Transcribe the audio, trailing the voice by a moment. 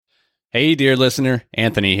Hey, dear listener,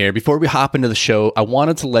 Anthony here. Before we hop into the show, I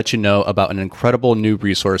wanted to let you know about an incredible new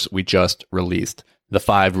resource we just released, The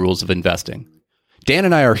 5 Rules of Investing. Dan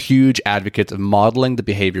and I are huge advocates of modeling the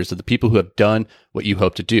behaviors of the people who have done what you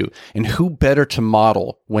hope to do. And who better to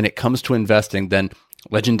model when it comes to investing than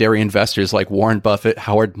legendary investors like Warren Buffett,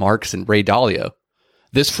 Howard Marks, and Ray Dalio?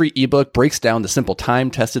 This free ebook breaks down the simple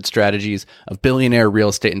time-tested strategies of billionaire real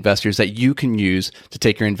estate investors that you can use to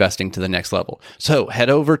take your investing to the next level. So head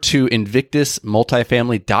over to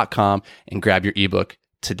invictusmultifamily.com and grab your ebook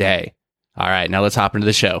today. All right, now let's hop into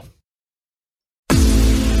the show.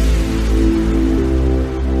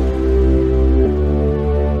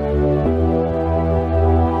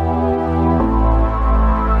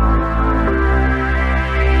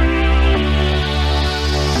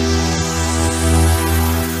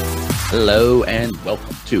 Hello and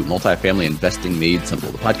welcome to Multifamily Investing Made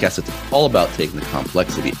Simple, the podcast that's all about taking the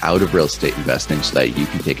complexity out of real estate investing so that you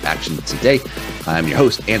can take action today. I'm your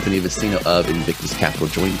host, Anthony Vicino of Invictus Capital,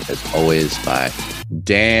 joined as always by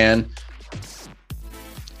Dan.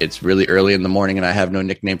 It's really early in the morning and I have no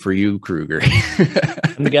nickname for you, Kruger.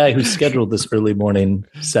 I'm the guy who scheduled this early morning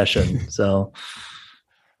session, so...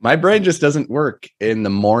 My brain just doesn't work in the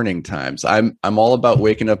morning times. I'm all about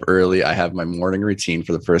waking up early. I have my morning routine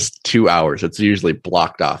for the first 2 hours. It's usually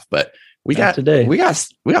blocked off, but we got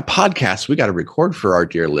podcasts we got to record for our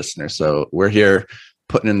dear listeners. So we're here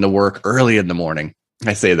putting in the work early in the morning.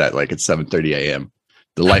 I say that like it's 7:30 a.m.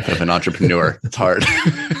 The life of an entrepreneur. It's hard.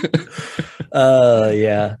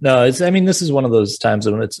 Yeah, no, this is one of those times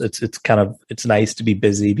when it's nice to be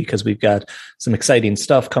busy because we've got some exciting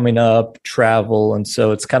stuff coming up, travel. And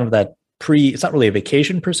so it's kind of that it's not really a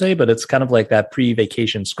vacation per se, but it's kind of like that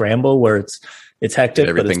pre-vacation scramble where it's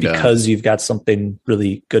hectic, but it's because you've got something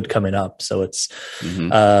really good coming up. So it's,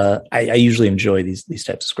 I usually enjoy these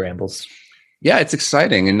types of scrambles. Yeah, it's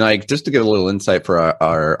exciting. And like, just to get a little insight for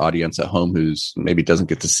our audience at home, who's maybe doesn't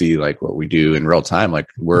get to see like what we do in real time. Like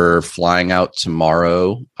we're flying out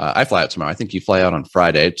tomorrow. I fly out tomorrow. I think you fly out on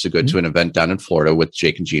Friday to go to an event down in Florida with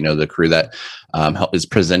Jake and Gino, the crew that is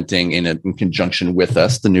presenting in conjunction with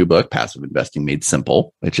us, the new book, Passive Investing Made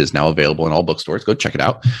Simple, which is now available in all bookstores. Go check it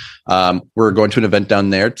out. We're going to an event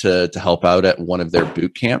down there to help out at one of their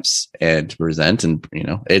boot camps and to present. And,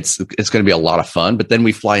 it's going to be a lot of fun, but then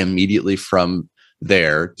we fly immediately from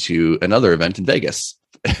there to another event in Vegas.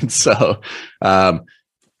 And so a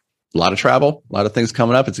lot of travel, a lot of things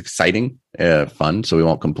coming up. It's exciting, fun, so we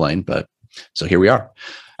won't complain. But so here we are.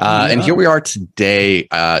 And here we are today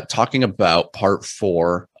talking about part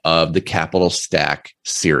 4 of the Capital Stack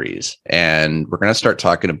series. And we're going to start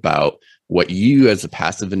talking about what you as a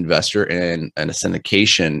passive investor in a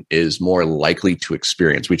syndication is more likely to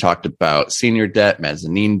experience. We talked about senior debt,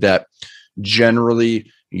 mezzanine debt.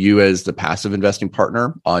 Generally, you as the passive investing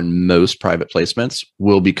partner on most private placements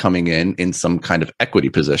will be coming in some kind of equity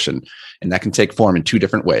position. And that can take form in 2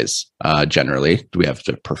 different ways. Generally, we have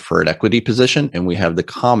the preferred equity position and we have the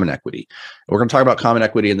common equity. We're going to talk about common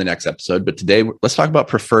equity in the next episode, but today let's talk about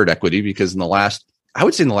preferred equity because in the last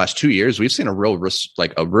 2 years, we've seen a real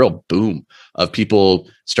boom of people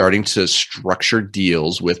starting to structure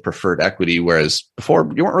deals with preferred equity, whereas before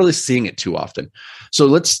you weren't really seeing it too often. So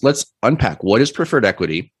let's unpack what is preferred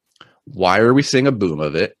equity, why are we seeing a boom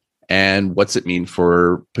of it, and what's it mean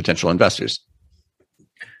for potential investors?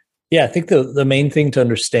 Yeah, I think the main thing to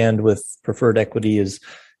understand with preferred equity is,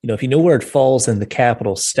 if you know where it falls in the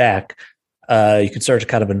capital stack, you can start to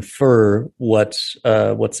kind of infer what's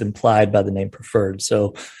implied by the name preferred.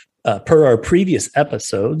 So per our previous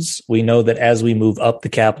episodes, we know that as we move up the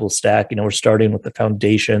capital stack, we're starting with the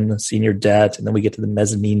foundation, the senior debt, and then we get to the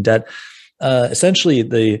mezzanine debt.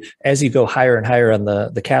 Essentially, as you go higher and higher on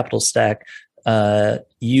the capital stack,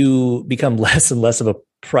 you become less and less of a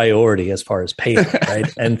priority as far as payment,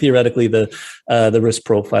 right? And theoretically, the risk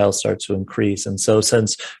profile starts to increase. And so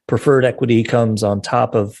since preferred equity comes on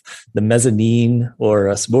top of the mezzanine or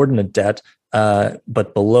a subordinate debt,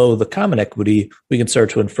 but below the common equity, we can start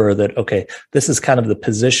to infer that, okay, this is kind of the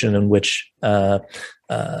position in which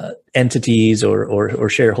entities or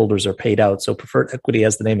shareholders are paid out. So preferred equity,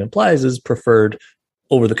 as the name implies, is preferred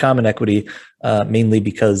over the common equity, mainly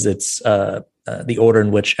because it's the order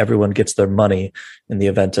in which everyone gets their money in the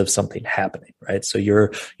event of something happening, right? So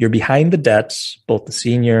you're behind the debts, both the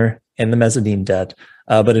senior and the mezzanine debt,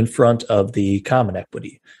 but in front of the common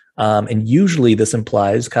equity. And usually this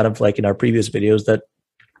implies, kind of like in our previous videos, that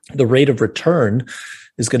the rate of return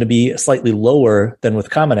is going to be slightly lower than with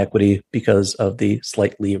common equity because of the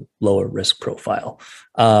slightly lower risk profile.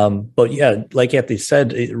 But yeah, like Anthony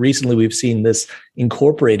said, recently we've seen this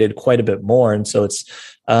incorporated quite a bit more. And so it's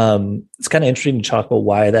It's kind of interesting to talk about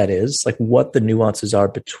why that is, like what the nuances are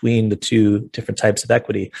between the two different types of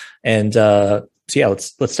equity. And so yeah,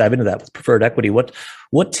 let's dive into that with preferred equity.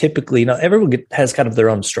 What typically, now everyone has kind of their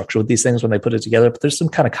own structure with these things when they put it together, but there's some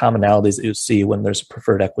kind of commonalities that you see when there's a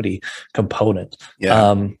preferred equity component.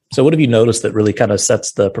 Yeah. So what have you noticed that really kind of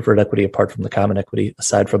sets the preferred equity apart from the common equity,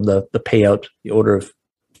 aside from the payout, the order of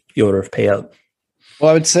payout? Well,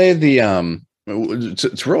 I would say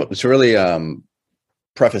it's really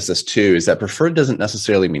preface this too, is that preferred doesn't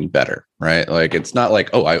necessarily mean better, right? Like it's not like,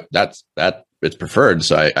 it's preferred,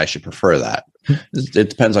 so I should prefer that.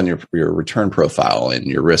 It depends on your return profile and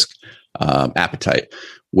your risk appetite.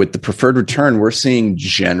 With the preferred return, we're seeing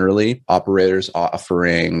generally operators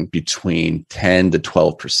offering between 10 to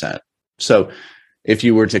 12%. So if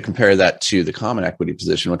you were to compare that to the common equity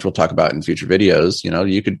position, which we'll talk about in future videos,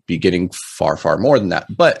 you could be getting far, far more than that.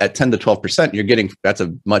 But at 10 to 12%, that's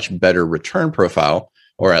a much better return profile,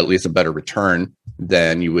 or at least a better return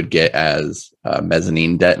than you would get as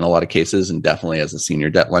mezzanine debt in a lot of cases, and definitely as a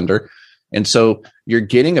senior debt lender. And so you're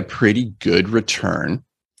getting a pretty good return,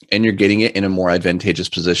 and you're getting it in a more advantageous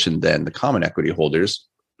position than the common equity holders.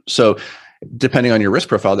 So depending on your risk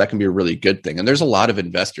profile, that can be a really good thing. And there's a lot of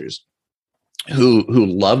investors who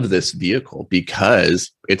love this vehicle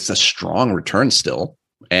because it's a strong return still,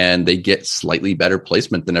 and they get slightly better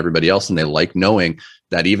placement than everybody else. And they like knowing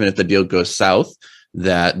that even if the deal goes south,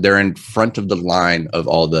 that they're in front of the line of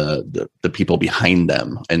all the people behind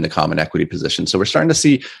them in the common equity position. So we're starting to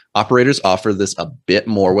see operators offer this a bit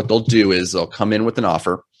more. What they'll do is they'll come in with an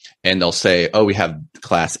offer and they'll say, oh, we have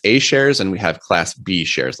Class A shares and we have Class B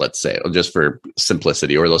shares, let's say, just for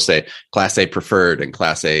simplicity. Or they'll say Class A preferred and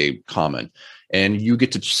Class A common. And you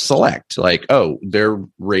get to select, like, oh, they're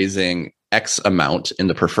raising X amount in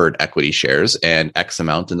the preferred equity shares and X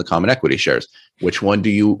amount in the common equity shares. Which one do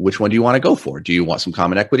you want to go for? Do you want some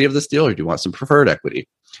common equity of this deal, or do you want some preferred equity?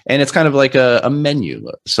 And it's kind of like a menu.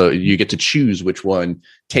 So you get to choose which one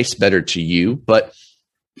tastes better to you, but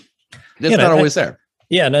it's not always there.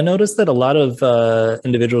 Yeah. And I noticed that a lot of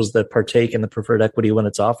individuals that partake in the preferred equity when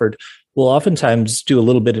it's offered will oftentimes do a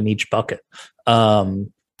little bit in each bucket.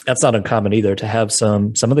 That's not uncommon either, to have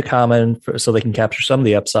some of the common so they can capture some of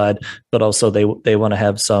the upside, but also they want to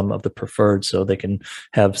have some of the preferred so they can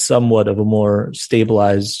have somewhat of a more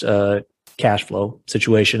stabilized cash flow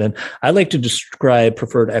situation. And I like to describe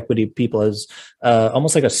preferred equity people as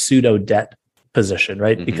almost like a pseudo debt position,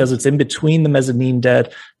 right? Mm-hmm. Because it's in between the mezzanine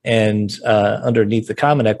debt and underneath the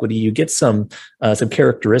common equity, you get some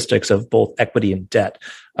characteristics of both equity and debt.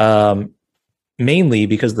 Mainly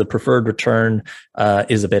because the preferred return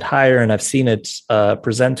is a bit higher, and I've seen it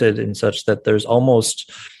presented in such that there's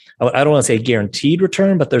almost, I don't want to say guaranteed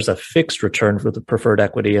return, but there's a fixed return for the preferred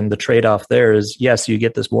equity. And the trade-off there is, yes, you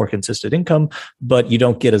get this more consistent income, but you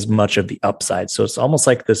don't get as much of the upside. So it's almost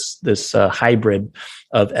like this hybrid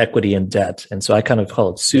of equity and debt. And so I kind of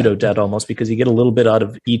call it pseudo debt almost, because you get a little bit out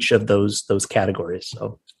of each of those categories.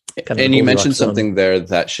 So. And you mentioned something there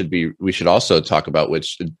that we should also talk about,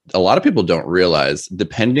 which a lot of people don't realize,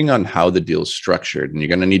 depending on how the deal is structured, and you're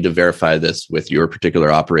going to need to verify this with your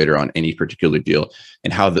particular operator on any particular deal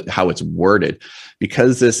and how it's worded,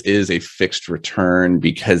 because this is a fixed return,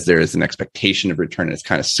 because there is an expectation of return, and it's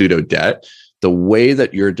kind of pseudo debt. The way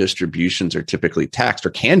that your distributions are typically taxed, or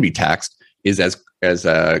can be taxed, is as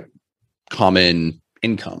a common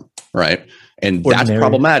income, right? And that's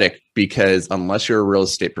problematic, because unless you're a real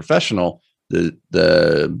estate professional,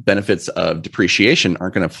 the benefits of depreciation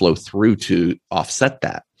aren't going to flow through to offset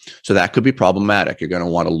that. So that could be problematic. You're going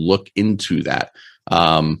to want to look into that.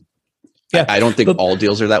 I don't think all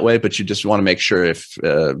deals are that way, but you just want to make sure, if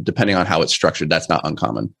depending on how it's structured, that's not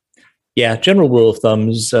uncommon. Yeah, general rule of thumb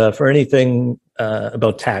is for anything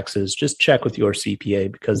about taxes, just check with your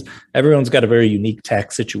CPA, because everyone's got a very unique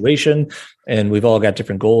tax situation, and we've all got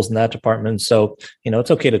different goals in that department. So,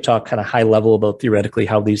 it's okay to talk kind of high level about theoretically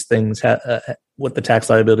how these things, what the tax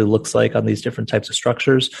liability looks like on these different types of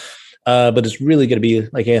structures. But it's really going to be,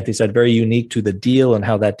 like Anthony said, very unique to the deal and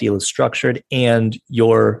how that deal is structured and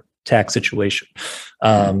your tax situation.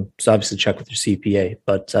 So obviously check with your CPA,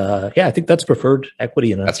 but I think that's preferred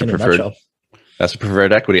equity in a nutshell. That's a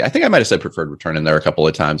preferred equity. I think I might have said preferred return in there a couple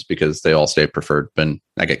of times because they all stay preferred, but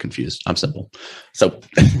I get confused. I'm simple. So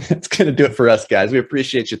that's going to do it for us, guys. We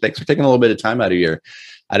appreciate you. Thanks for taking a little bit of time out of your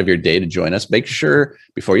out of your day to join us, make sure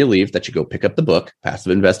before you leave that you go pick up the book,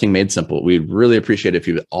 Passive Investing Made Simple. We'd really appreciate it if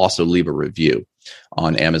you would also leave a review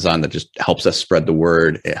on Amazon. That just helps us spread the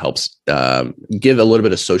word. It helps give a little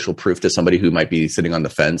bit of social proof to somebody who might be sitting on the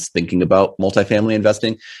fence thinking about multifamily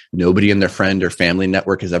investing. Nobody in their friend or family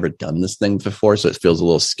network has ever done this thing before, so it feels a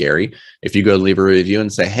little scary. If you go leave a review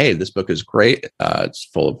and say, hey, this book is great, it's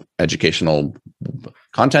full of educational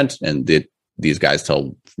content, and these guys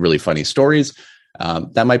tell really funny stories,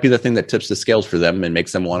 that might be the thing that tips the scales for them and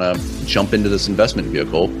makes them want to jump into this investment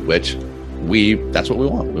vehicle, which that's what we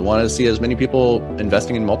want. We want to see as many people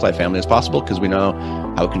investing in multifamily as possible because we know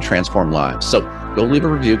how it can transform lives. So go leave a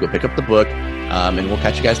review, go pick up the book, and we'll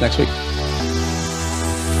catch you guys next week.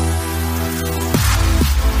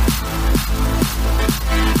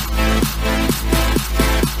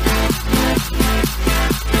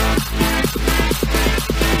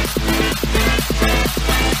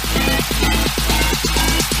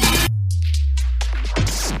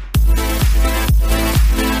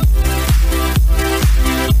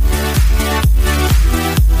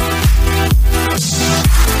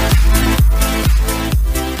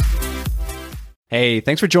 Hey,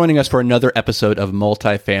 thanks for joining us for another episode of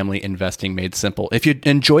Multifamily Investing Made Simple. If you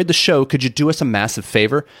enjoyed the show, could you do us a massive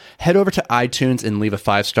favor? Head over to iTunes and leave a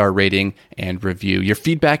 5-star rating and review. Your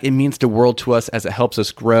feedback, it means the world to us as it helps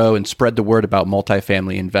us grow and spread the word about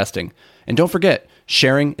multifamily investing. And don't forget,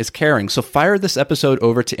 sharing is caring. So fire this episode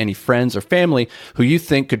over to any friends or family who you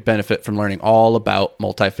think could benefit from learning all about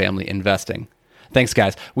multifamily investing. Thanks,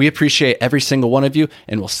 guys. We appreciate every single one of you,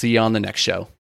 and we'll see you on the next show.